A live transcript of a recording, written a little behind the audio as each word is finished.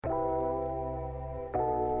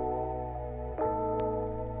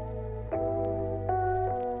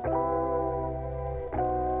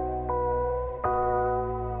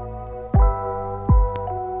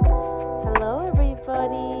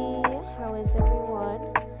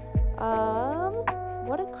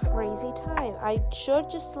I should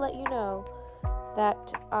just let you know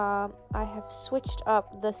that I have switched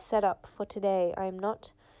up the setup for today. I'm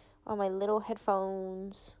not on my little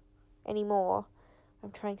headphones anymore.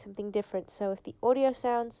 I'm trying something different. So if the audio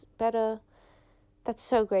sounds better, that's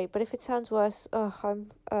so great. But if it sounds worse,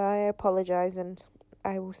 I apologize and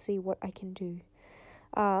I will see what I can do.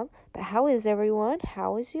 But how is everyone?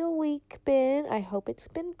 How has your week been? I hope it's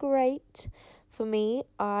been great. For me,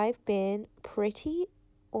 I've been pretty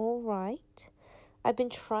alright. I've been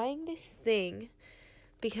trying this thing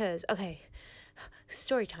because, okay,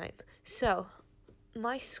 story time. So,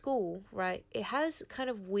 my school, right, it has kind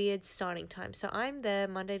of weird starting time. So, I'm there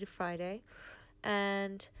Monday to Friday,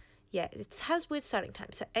 and yeah, it has weird starting time.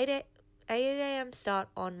 So, 8 a.m. start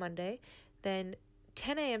on Monday, then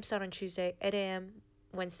 10 a.m. start on Tuesday, 8 a.m.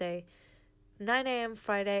 Wednesday, 9 a.m.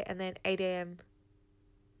 Friday, and then 9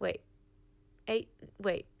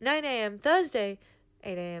 a.m. Thursday,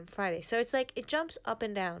 8 a.m. Friday. So it's like it jumps up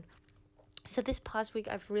and down. So this past week,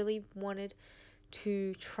 I've really wanted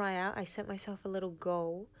to try out. I set myself a little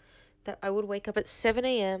goal that I would wake up at 7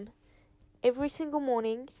 a.m. every single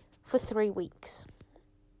morning for 3 weeks.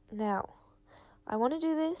 Now, I want to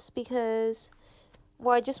do this because,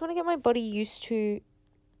 I just want to get my body used to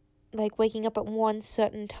like waking up at one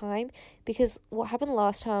certain time, because what happened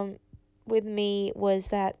last time with me was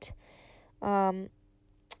that I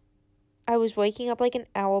was waking up like an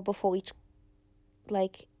hour before each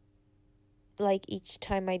each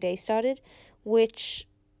time my day started, which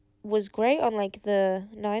was great on like the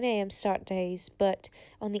 9 a.m. start days, but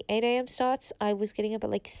on the 8 a.m. starts, I was getting up at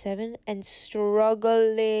like 7 and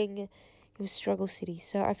struggling. It was struggle city.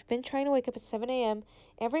 So I've been trying to wake up at 7 a.m.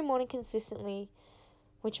 every morning consistently,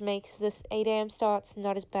 which makes this 8 a.m. starts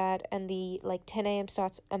not as bad, and the 10 a.m.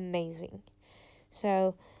 starts amazing.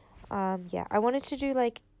 So, I wanted to do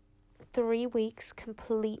 3 weeks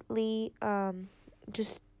completely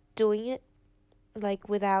just doing it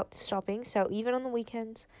without stopping. So even on the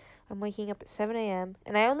weekends, I'm waking up at 7 a.m.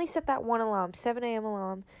 and I only set that one alarm, 7 a.m.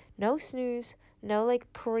 alarm, no snooze, no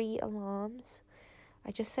pre-alarms.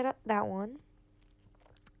 I just set up that one,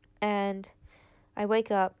 and I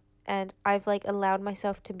wake up, and I've allowed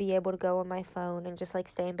myself to be able to go on my phone and just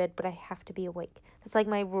stay in bed, but I have to be awake. That's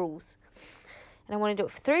my rules. And I want to do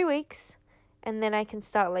it for 3 weeks, and then I can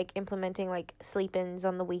start implementing sleep-ins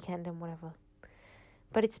on the weekend and whatever.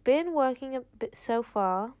 But it's been working a bit so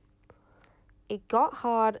far. It got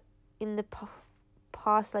hard in the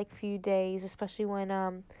past few days, especially when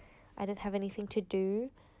I didn't have anything to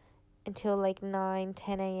do until 9,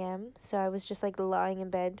 10 a.m. So I was just lying in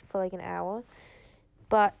bed for an hour.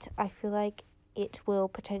 But I feel like it will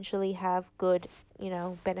potentially have good,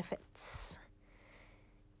 benefits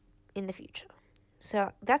in the future.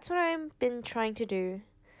 So that's what I've been trying to do.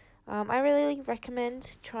 I really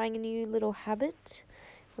recommend trying a new little habit,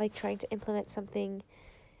 trying to implement something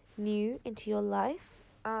new into your life.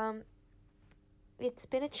 It's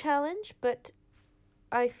been a challenge, but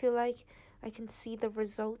I feel like I can see the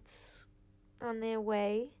results on their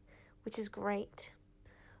way, which is great.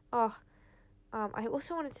 I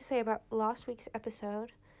also wanted to say about last week's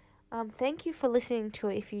episode. Thank you for listening to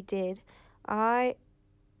it if you did. I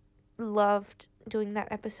loved doing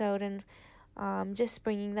that episode and just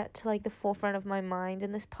bringing that to the forefront of my mind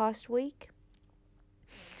in this past week,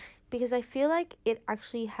 because I feel like it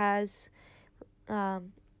actually has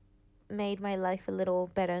made my life a little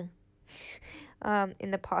better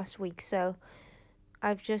in the past week. So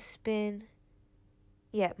I've just been,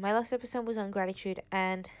 my last episode was on gratitude,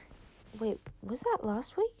 and wait, was that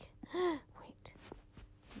last week?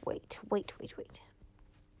 Wait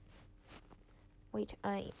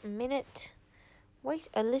a minute. Wait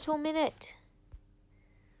a little minute.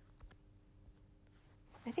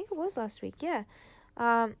 I think it was last week, yeah.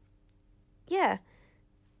 No,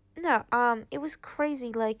 it was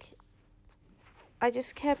crazy, I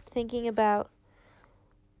just kept thinking about,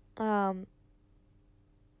 that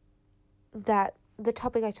the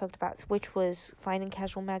topic I talked about, which was finding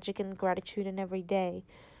casual magic and gratitude in every day.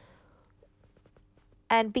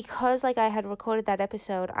 And because I had recorded that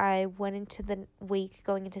episode, I went into the week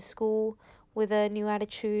going into school with a new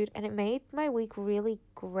attitude, and it made my week really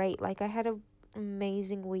great. I had an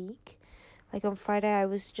amazing week. On Friday, I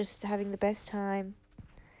was just having the best time.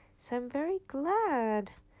 So I'm very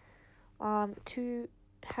glad to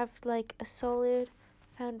have a solid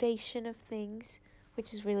foundation of things,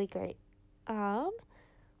 which is really great.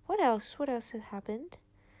 What else has happened?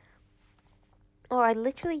 I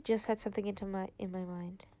literally just had something in my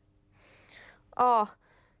mind. Do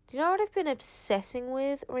you know what I've been obsessing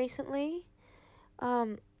with recently?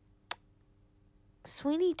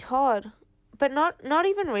 Sweeney Todd but not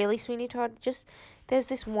even really Sweeney Todd. Just there's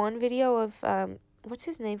this one video of what's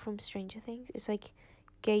his name from Stranger Things? It's like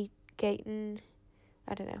Gayton,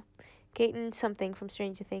 I don't know, Gayton something from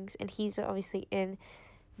Stranger Things, and he's obviously in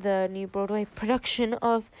the new Broadway production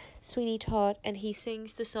of Sweeney Todd, and he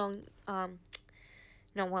sings the song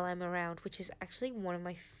Not While I'm Around, which is actually one of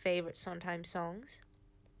my favorite Sondheim songs.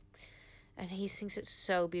 And he sings it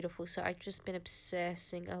so beautiful, so I've just been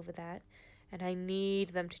obsessing over that. And I need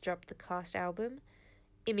them to drop the cast album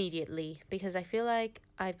immediately, because I feel like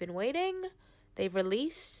I've been waiting. They've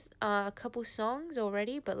released a couple songs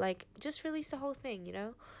already, but like, just release the whole thing, you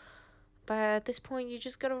know? But at this point, you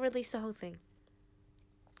just gotta release the whole thing,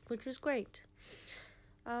 which was great.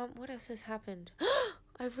 What else has happened?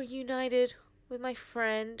 I've reunited with my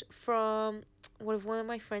friend from one of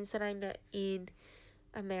my friends that I met in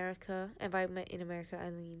America. And by met in America, I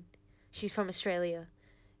mean she's from Australia,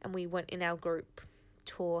 and we went in our group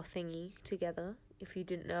tour thingy together. If you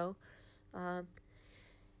didn't know,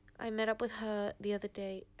 I met up with her the other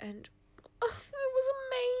day, and it was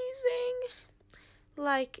amazing.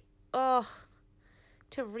 Like,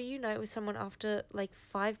 to reunite with someone after like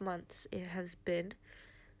 5 months, it has been.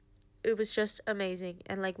 It was just amazing,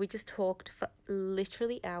 and like we just talked for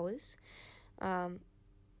literally hours.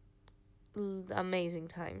 Amazing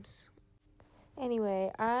times.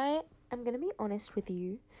 Anyway, I am gonna be honest with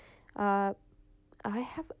you. I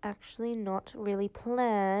have actually not really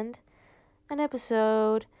planned an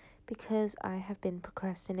episode because I have been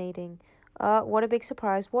procrastinating. What a big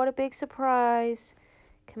surprise! What a big surprise!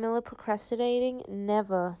 Camilla procrastinating?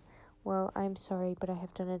 Never. Well, I'm sorry, but I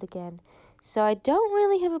have done it again. So I don't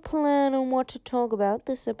really have a plan on what to talk about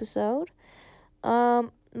this episode.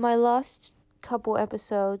 My last couple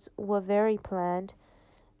episodes were very planned,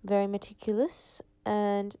 very meticulous,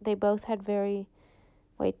 and they both had very...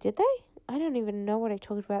 Wait, did they? I don't even know what I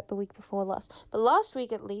talked about the week before last. But last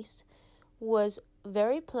week, at least, was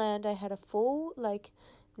very planned. I had a full,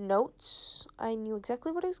 notes. I knew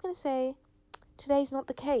exactly what I was going to say. Today's not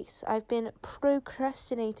the case. I've been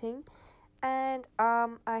procrastinating, and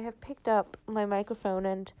I have picked up my microphone,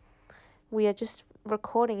 and we are just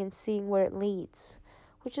recording and seeing where it leads,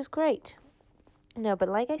 which is great. No, but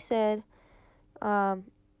like I said,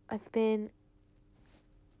 I've been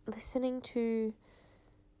listening to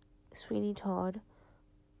Sweeney Todd,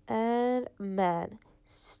 and man,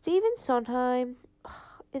 Stephen Sondheim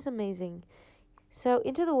is amazing. So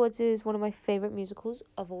Into the Woods is one of my favorite musicals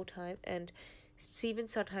of all time, and Stephen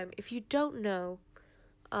Sondheim, if you don't know,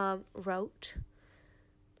 wrote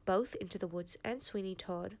both Into the Woods and Sweeney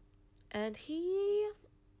Todd, and he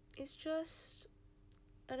is just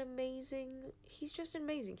he's just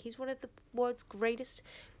amazing. He's one of the world's greatest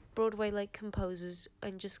Broadway composers,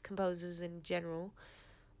 and just composers in general.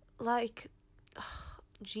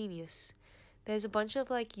 Genius. There's a bunch of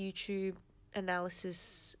YouTube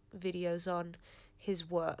analysis videos on his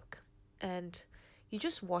work, and you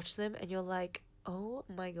just watch them and you're like, oh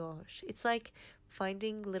my gosh. It's like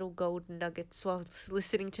finding little gold nuggets while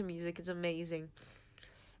listening to music. It's amazing.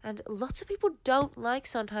 And lots of people don't like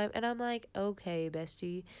Sondheim, and I'm like, okay,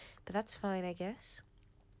 bestie, but that's fine, I guess.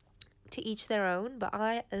 To each their own, but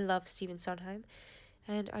I love Stephen Sondheim,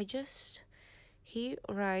 and he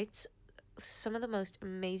writes some of the most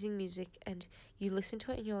amazing music, and you listen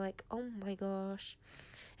to it and you're like, oh my gosh.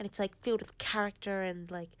 And it's filled with character,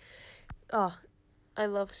 and I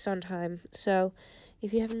love Sondheim. So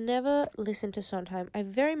if you have never listened to Sondheim, I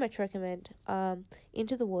very much recommend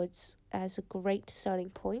Into the Woods as a great starting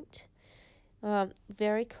point.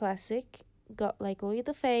 Very classic. Got all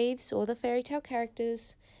the faves, all the fairy tale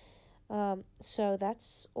characters. So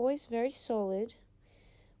that's always very solid.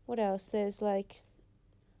 What else? There's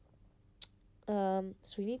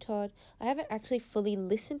Sweeney Todd. I haven't actually fully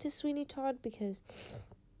listened to Sweeney Todd because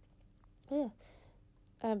I'm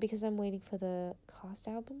waiting for the cast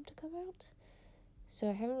album to come out. So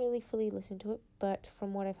I haven't really fully listened to it, but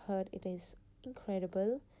from what I've heard, it is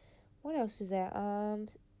incredible. What else is there?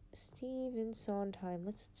 Stephen Sondheim.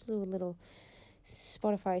 Let's do a little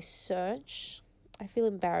Spotify search. I feel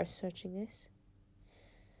embarrassed searching this,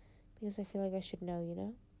 because I feel like I should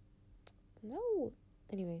know, No.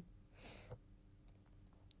 Anyway.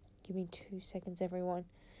 Give me 2 seconds, everyone.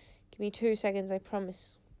 Give me 2 seconds, I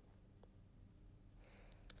promise.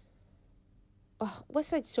 Oh, West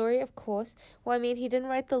Side Story, of course. Well, I mean, he didn't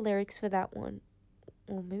write the lyrics for that one.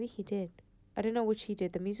 Well, maybe he did. I don't know which he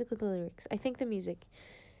did, the music or the lyrics. I think the music.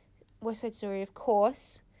 West Side Story, of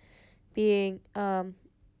course, being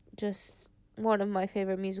just one of my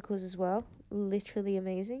favorite musicals as well. Literally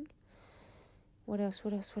amazing. What else?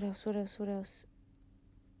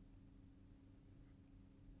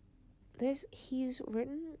 he's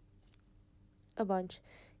written a bunch.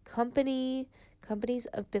 Company's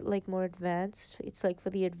a bit like more advanced. It's like for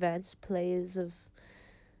the advanced players of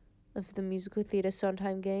the musical theater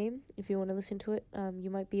Sondheim game. If you want to listen to it, you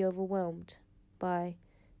might be overwhelmed by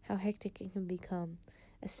how hectic it can become.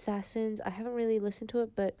 Assassins, I haven't really listened to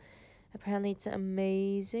it, but apparently it's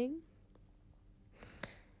amazing.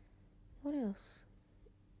 What else?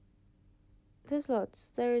 There's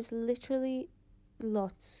lots. There is literally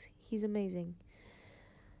lots. He's amazing.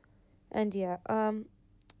 And yeah,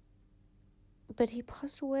 but he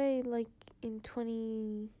passed away like in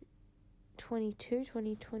 2022,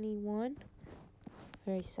 2021.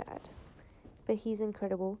 Very sad. But he's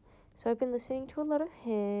incredible. So I've been listening to a lot of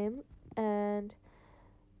him, and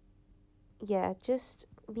yeah, just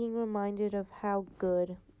being reminded of how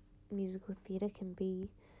good musical theater can be.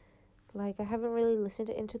 Like, I haven't really listened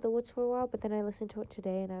to Into the Woods for a while, but then I listened to it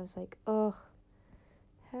today and I was like, oh,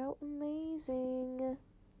 how amazing.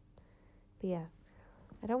 But yeah,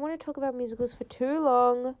 I don't want to talk about musicals for too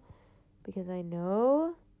long because I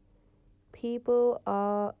know people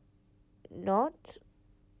are not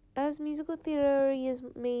as musical theater-y as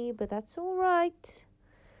me, but that's alright.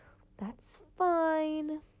 That's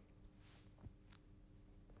fine.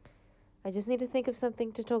 I just need to think of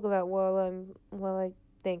something to talk about while I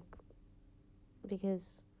think,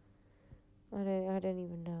 because I don't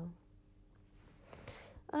even know.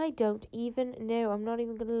 I don't even know. I'm not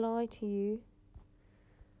even gonna lie to you.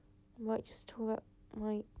 I might just talk about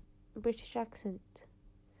my British accent.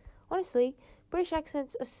 Honestly, British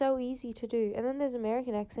accents are so easy to do, and then there's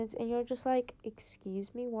American accents, and you're just like,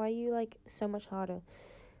 excuse me, why are you like so much harder?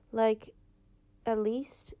 Like, at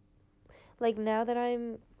least, like now that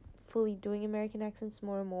I'm fully doing American accents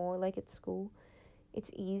more and more, like at school, it's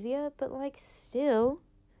easier, but like still,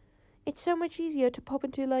 it's so much easier to pop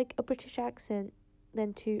into like a British accent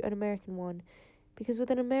than to an American one, because with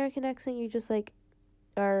an American accent you just like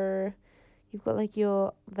you've got like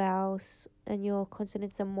your vowels and your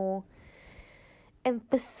consonants are more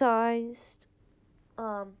emphasized.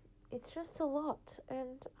 It's just a lot,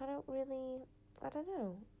 and I don't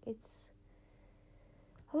know, it's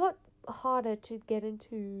a lot harder to get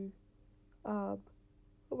into. Oh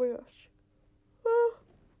my gosh.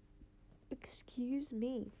 Excuse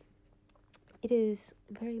me. It is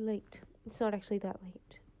very late. It's not actually that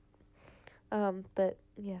late. But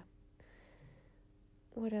yeah.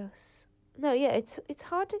 What else? No, yeah, it's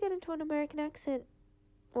hard to get into an American accent,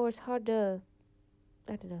 or it's hard to,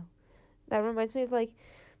 I don't know. That reminds me of like,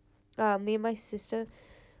 me and my sister,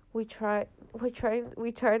 we try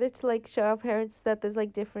to like show our parents that there's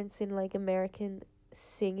like difference in like American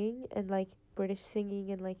singing and like British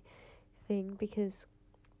singing and like thing, because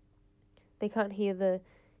they can't hear the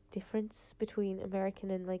difference between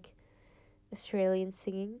American and like Australian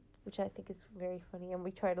singing, which I think is very funny, and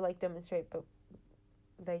we try to like demonstrate, but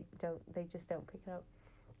they just don't pick it up,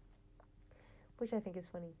 which I think is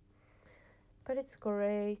funny. But it's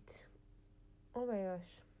great. Oh my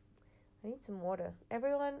gosh. I need some water.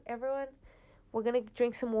 Everyone, we're gonna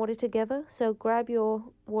drink some water together. So grab your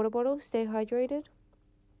water bottle, stay hydrated,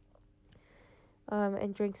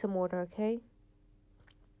 and drink some water, okay?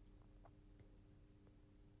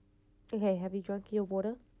 Okay, have you drunk your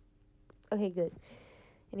water? Okay, good.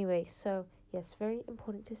 Anyway, so yes, very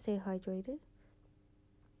important to stay hydrated.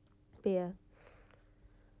 But yeah.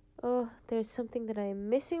 Oh, there's something that I am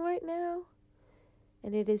missing right now,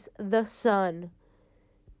 and it is the sun.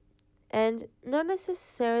 And not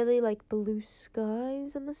necessarily like blue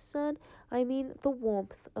skies and the sun, I mean the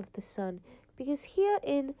warmth of the sun. Because here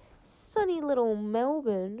in sunny little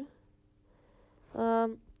Melbourne,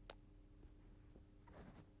 right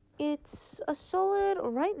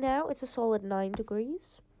now it's a solid 9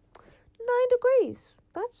 degrees. 9 degrees.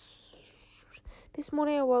 This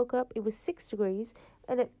morning I woke up, it was 6 degrees,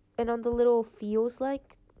 and on the little feels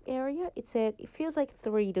like area, it said it feels like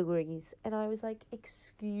 3 degrees, and I was like,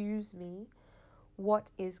 excuse me,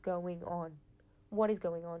 what is going on? What is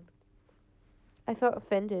going on? I felt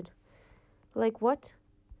offended. Like, what?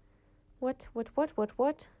 What?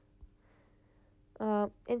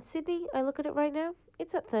 In Sydney, I look at it right now,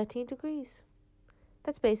 it's at 13 degrees.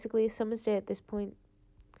 That's basically a summer's day at this point.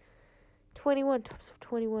 21, tops of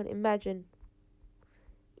 21. Imagine.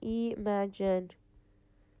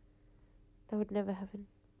 That would never happen.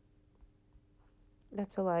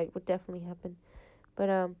 That's a lie. It would definitely happen. But,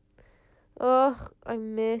 I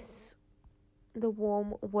miss the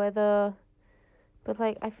warm weather. But,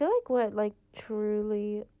 like, I feel like we're, like,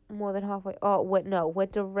 truly more than halfway. Oh, we're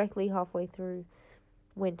directly halfway through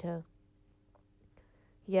winter.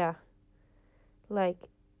 Yeah. Like,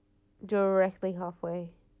 directly halfway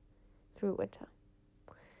through winter,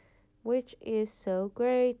 which is so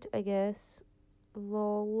great, I guess.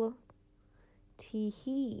 Lol.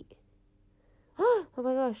 Teehee. Oh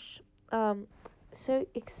my gosh. So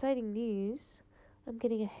exciting news. I'm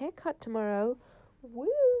getting a haircut tomorrow. Woo!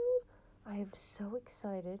 I am so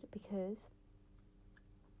excited because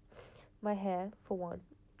my hair, for one,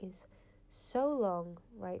 is so long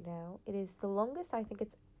right now. It is the longest I think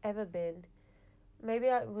it's ever been. Maybe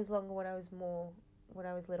it was longer when I was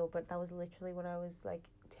little, but that was literally when I was like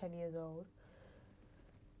 10 years old.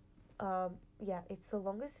 Yeah, it's the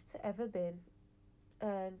longest it's ever been.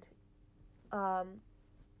 And, I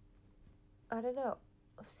don't know.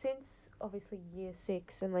 Since obviously year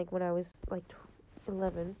 6 and like when I was like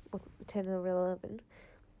 11 or 10 or 11,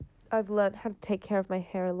 I've learned how to take care of my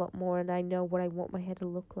hair a lot more, and I know what I want my hair to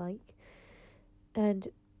look like. And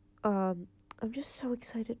I'm just so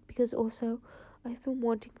excited because also I've been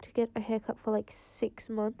wanting to get a haircut for like 6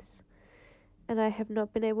 months, and I have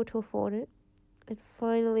not been able to afford it. And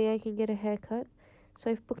finally I can get a haircut. So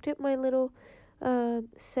I've booked up my little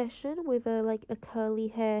session with a curly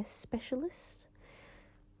hair specialist.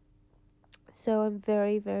 So I'm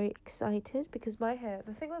very, very excited because my hair,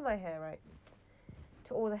 the thing with my hair, right,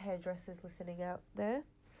 to all the hairdressers listening out there,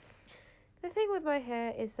 the thing with my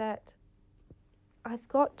hair is that I've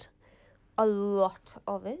got a lot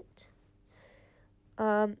of it.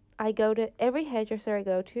 I go to every hairdresser I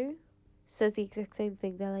go to says the exact same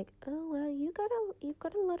thing. They're like, "Oh well, you've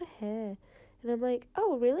got a lot of hair," and I'm like,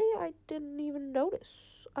 "Oh really? I didn't even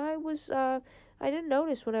notice. I didn't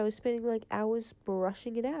notice when I was spending like hours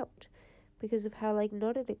brushing it out because of how like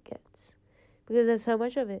knotted it gets, because there's so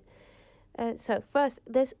much of it." And so first,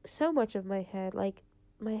 there's so much of my hair. Like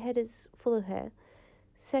my head is full of hair.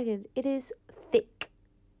 Second, it is thick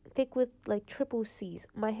with like triple C's.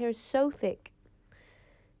 My hair is so thick,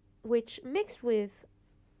 which mixed with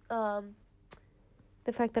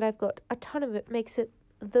the fact that I've got a ton of it makes it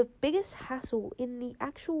the biggest hassle in the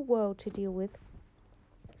actual world to deal with.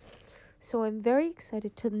 So I'm very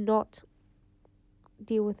excited to not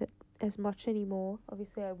deal with it as much anymore.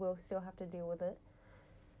 Obviously I will still have to deal with it.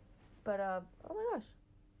 But oh my gosh.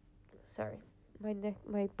 Sorry.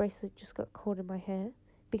 My bracelet just got caught in my hair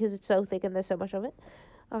because it's so thick and there's so much of it.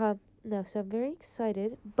 No, so I'm very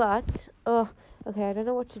excited, but okay, I don't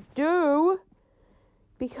know what to do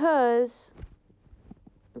because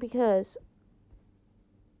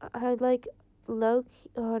I like low key,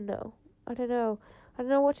 oh no. I don't know. I don't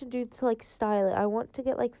know what to do to like style it. I want to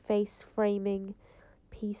get like face framing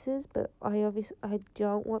pieces, but I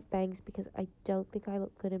don't want bangs because I don't think I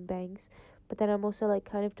look good in bangs. But then I'm also like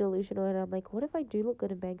kind of delusional and I'm like, what if I do look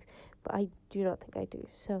good in bangs? But I do not think I do.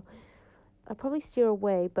 So I'll probably steer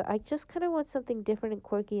away, but I just kind of want something different and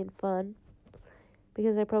quirky and fun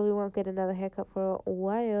because I probably won't get another haircut for a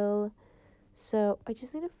while. So I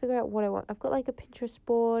just need to figure out what I want. I've got like a Pinterest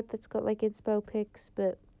board that's got like inspo pics,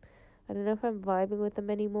 but I don't know if I'm vibing with them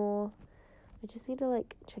anymore. I just need to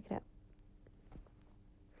like check it out.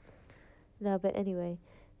 No, but anyway,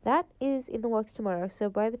 that is in the works tomorrow. So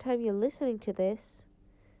by the time you're listening to this,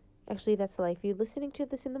 actually that's a lie. If you're listening to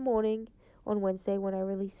this in the morning on Wednesday when I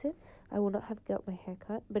release it, I will not have got my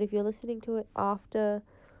haircut. But if you're listening to it after,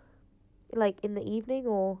 like in the evening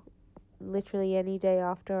or literally any day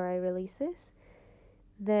after I release this,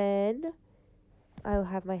 then I'll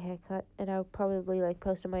have my haircut and I'll probably like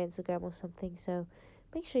post on my Instagram or something. So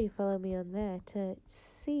make sure you follow me on there to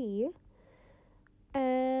see.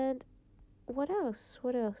 And what else?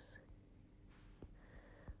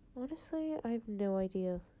 Honestly, I have no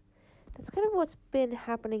idea. That's kind of what's been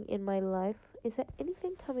happening in my life. Is there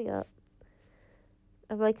anything coming up?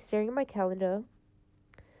 I'm like staring at my calendar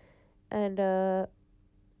and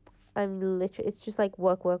I'm literally, it's just like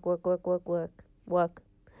work.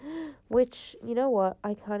 Which, you know what,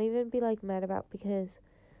 I can't even be like mad about because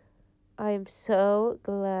I am so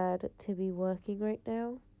glad to be working right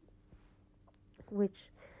now.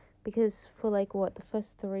 Because for like the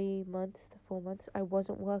first 3 months to 4 months, I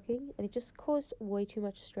wasn't working and it just caused way too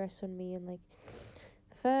much stress on me and like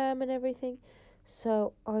the fam and everything.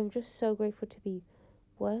 So I'm just so grateful to be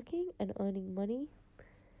working and earning money,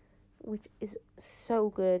 which is so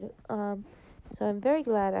good. So I'm very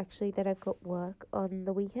glad actually that I've got work on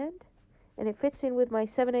the weekend, and it fits in with my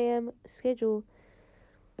 7 a.m. schedule,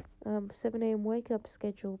 7 a.m. wake up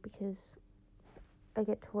schedule because I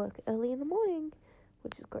get to work early in the morning,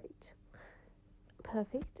 which is great.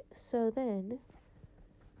 Perfect. So then,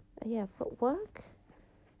 yeah, I've got work.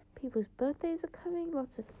 People's birthdays are coming.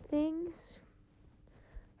 Lots of things.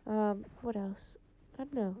 What else? I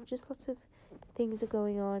don't know. Just lots of things are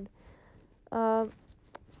going on.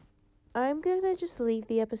 I'm gonna just leave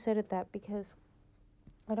the episode at that because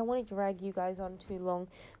I don't want to drag you guys on too long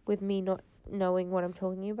with me not knowing what I'm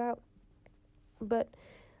talking about. But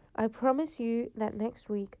I promise you that next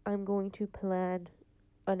week I'm going to plan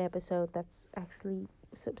an episode that's actually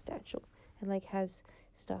substantial and like has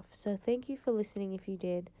stuff. So thank you for listening if you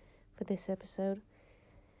did for this episode,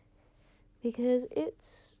 because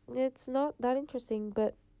it's not that interesting,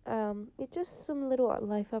 but it's just some little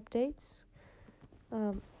life updates.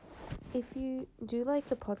 Um if you do like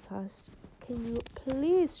the podcast, can you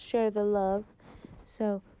please share the love?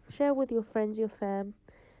 So share with your friends, your fam,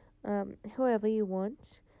 whoever you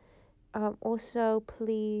want. Also,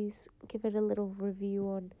 please give it a little review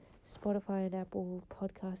on Spotify and Apple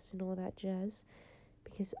Podcasts and all that jazz,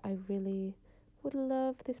 because I really would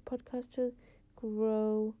love this podcast to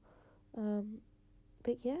grow.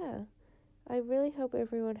 But yeah, I really hope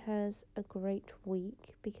everyone has a great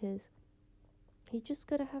week, because you just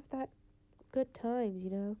gotta have that good times, you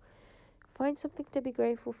know? Find something to be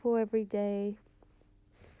grateful for every day.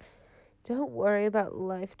 Don't worry about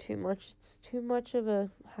life too much. It's too much of a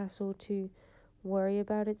hassle to worry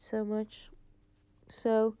about it so much.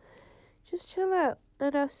 So just chill out,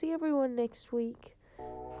 and I'll see everyone next week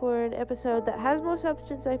for an episode that has more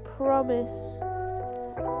substance, I promise.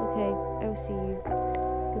 Okay, I will see you.